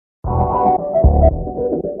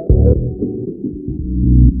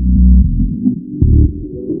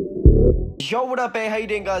Yo, what up, how you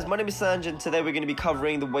doing, guys? My name is Sanj, and today we're going to be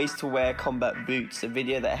covering the ways to wear combat boots, a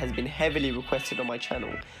video that has been heavily requested on my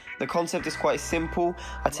channel. The concept is quite simple.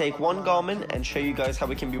 I take one garment and show you guys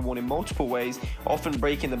how it can be worn in multiple ways, often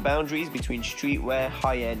breaking the boundaries between streetwear,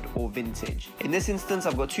 high-end or vintage. In this instance,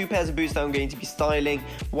 I've got two pairs of boots that I'm going to be styling,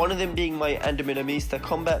 one of them being my Andaminamista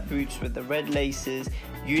combat boots with the red laces,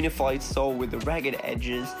 unified sole with the ragged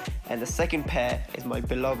edges, and the second pair is my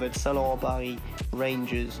beloved Salon Paris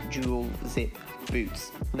Rangers dual zip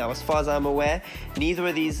boots. Now, as far as I'm aware, neither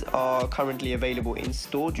of these are currently available in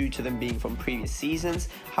store due to them being from previous seasons.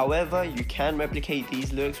 However, you can replicate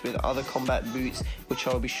these looks with other combat boots, which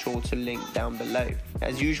I'll be sure to link down below.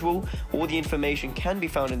 As usual, all the information can be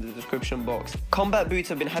found in the description box. Combat boots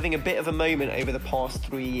have been having a bit of a moment over the past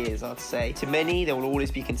 3 years, I'd say. To many, they will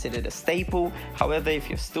always be considered a staple. However, if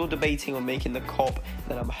you're still debating on making the cop,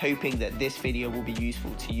 then I'm hoping that this video will be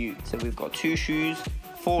useful to you. So we've got 2 shoes,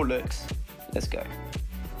 4 looks. Let's go.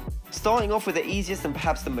 Starting off with the easiest and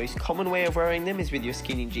perhaps the most common way of wearing them is with your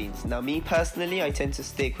skinny jeans. Now, me personally, I tend to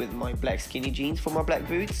stick with my black skinny jeans for my black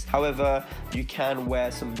boots. However, you can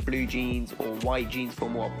wear some blue jeans or white jeans for a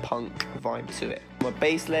more punk vibe to it. My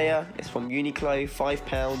base layer is from Uniqlo,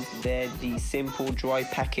 £5. They're the simple dry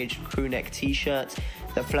package crew neck t-shirts.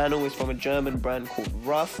 The flannel is from a German brand called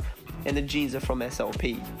Ruff, and the jeans are from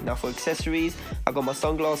SLP. Now, for accessories, I got my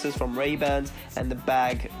sunglasses from Ray-Bans and the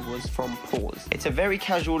bag was from Paws. It's a very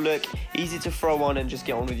casual look, easy to throw on and just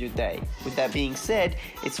get on with your day. With that being said,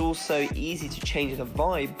 it's also easy to change the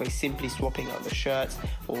vibe by simply swapping out the shirts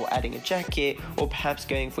or adding a jacket, or perhaps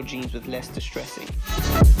going for jeans with less distressing.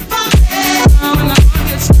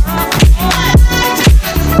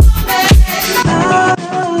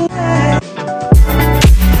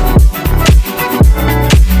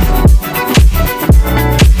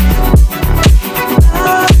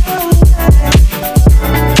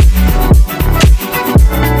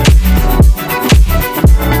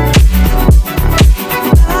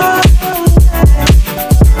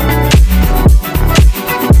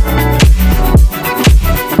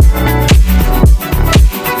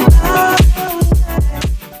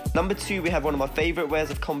 Number 2, we have one of my favourite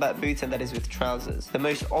wears of combat boots, and that is with trousers. The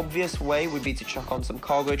most obvious way would be to chuck on some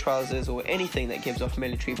cargo trousers or anything that gives off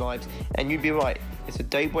military vibes, and you'd be right, it's a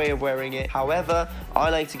dope way of wearing it. However, I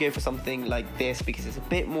like to go for something like this because it's a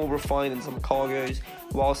bit more refined than some cargos,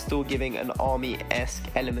 while still giving an army-esque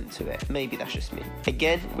element to it. Maybe that's just me.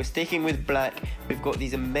 Again, we're sticking with black. We've got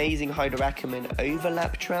these amazing LAKIM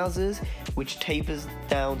overlap trousers, which tapers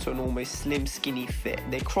down to an almost slim, skinny fit.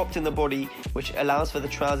 They're cropped in the body, which allows for the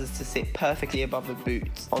trousers to sit perfectly above the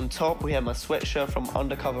boots. On top, we have my sweatshirt from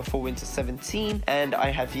Undercover for Winter 17, and I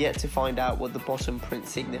have yet to find out what the bottom print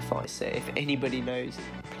signifies, so if anybody knows,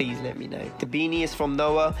 please let me know. The beanie is from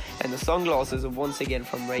Noah, and the sunglasses are once again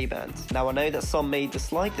from Ray-Bans. Now, I know that some may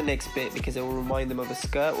dislike the next bit because it will remind them of a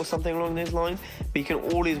skirt or something along those lines, but you can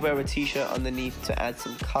always wear a t-shirt underneath to add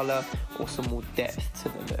some colour or some more depth to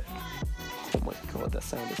the look. Oh my god, that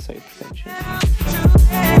sounded so pretentious.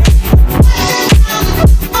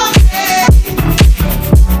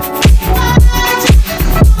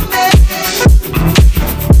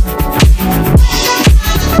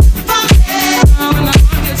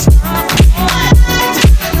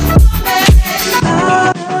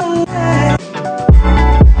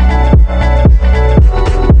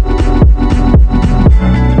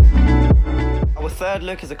 Third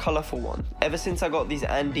look is a colourful one. Ever since I got these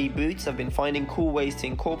Andy boots, I've been finding cool ways to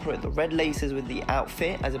incorporate the red laces with the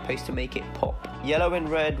outfit as opposed to make it pop. Yellow and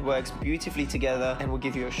red works beautifully together and will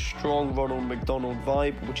give you a strong Ronald McDonald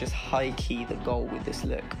vibe, which is high-key the goal with this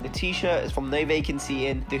look. The t-shirt is from No Vacancy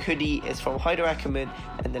Inn, the hoodie is from LAKIM,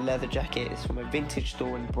 and the leather jacket is from a vintage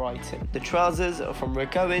store in Brighton. The trousers are from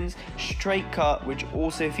Rick Owens, straight cut, which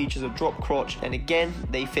also features a drop crotch, and again,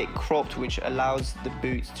 they fit cropped, which allows the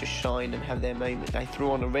boots to shine and have their moment. I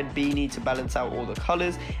threw on a red beanie to balance out all the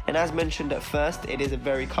colours, and as mentioned at first, it is a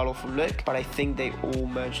very colourful look, but I think they all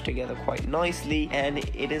merge together quite nicely, and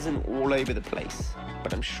it isn't all over the place.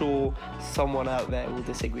 But I'm sure someone out there will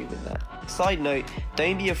disagree with that. Side note,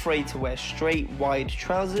 don't be afraid to wear straight, wide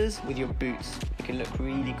trousers with your boots. It can look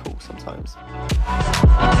really cool sometimes.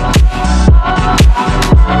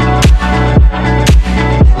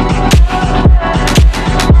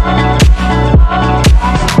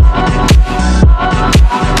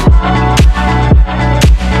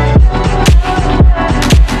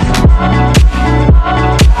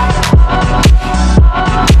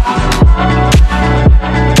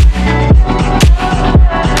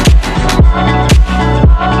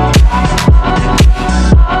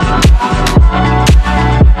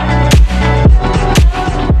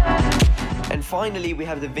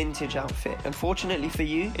 have the vintage outfit. Unfortunately for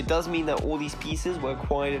you, it does mean that all these pieces were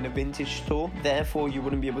acquired in a vintage store, therefore you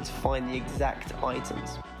wouldn't be able to find the exact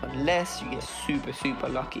items, unless you get super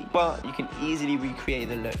lucky. But you can easily recreate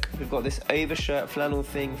the look. We've got this overshirt flannel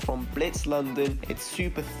thing from Blitz London. It's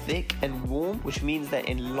super thick and warm, which means that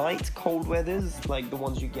in light cold weathers, like the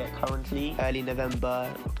ones you get currently, early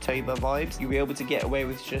November, October vibes, you'll be able to get away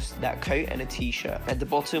with just that coat and a t-shirt. At the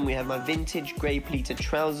bottom, we have my vintage grey pleated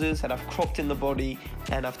trousers that I've cropped in the body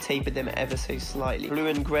and I've tapered them ever so slightly. Blue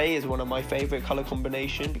and grey is one of my favorite color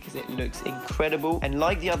combination because it looks incredible. And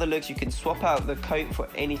like the other looks, you can swap out the coat for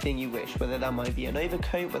anything you wish, whether that might be an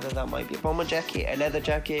overcoat, whether that might be a bomber jacket, a leather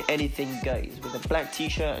jacket, anything goes. With a black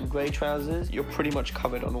t-shirt and grey trousers, you're pretty much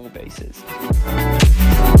covered on all bases.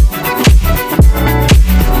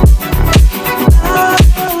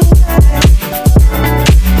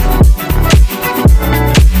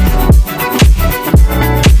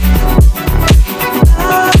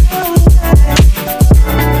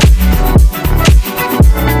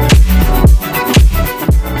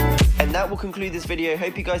 Conclude this video.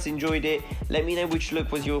 Hope you guys enjoyed it. Let me know which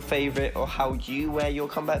look was your favorite or how you wear your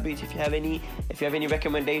combat boots if you have any. If you have any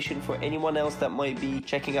recommendation for anyone else that might be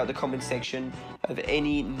checking out the comment section of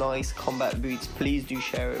any nice combat boots, please do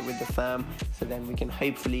share it with the fam so then we can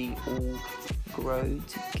hopefully all grow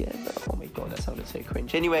together. Oh my god, that sounded so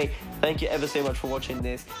cringe. Anyway, thank you ever so much for watching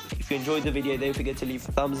this. If you enjoyed the video, don't forget to leave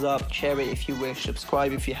a thumbs up, share it if you wish,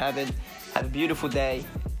 subscribe if you haven't. Have a beautiful day.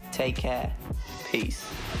 Take care. Peace.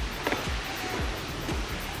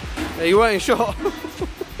 Yeah, you weren't shot.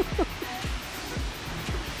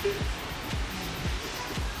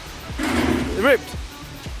 It ripped.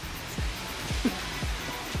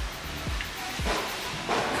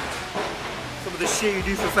 Some of the shit you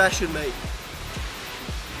do for fashion, mate.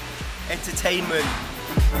 Entertainment.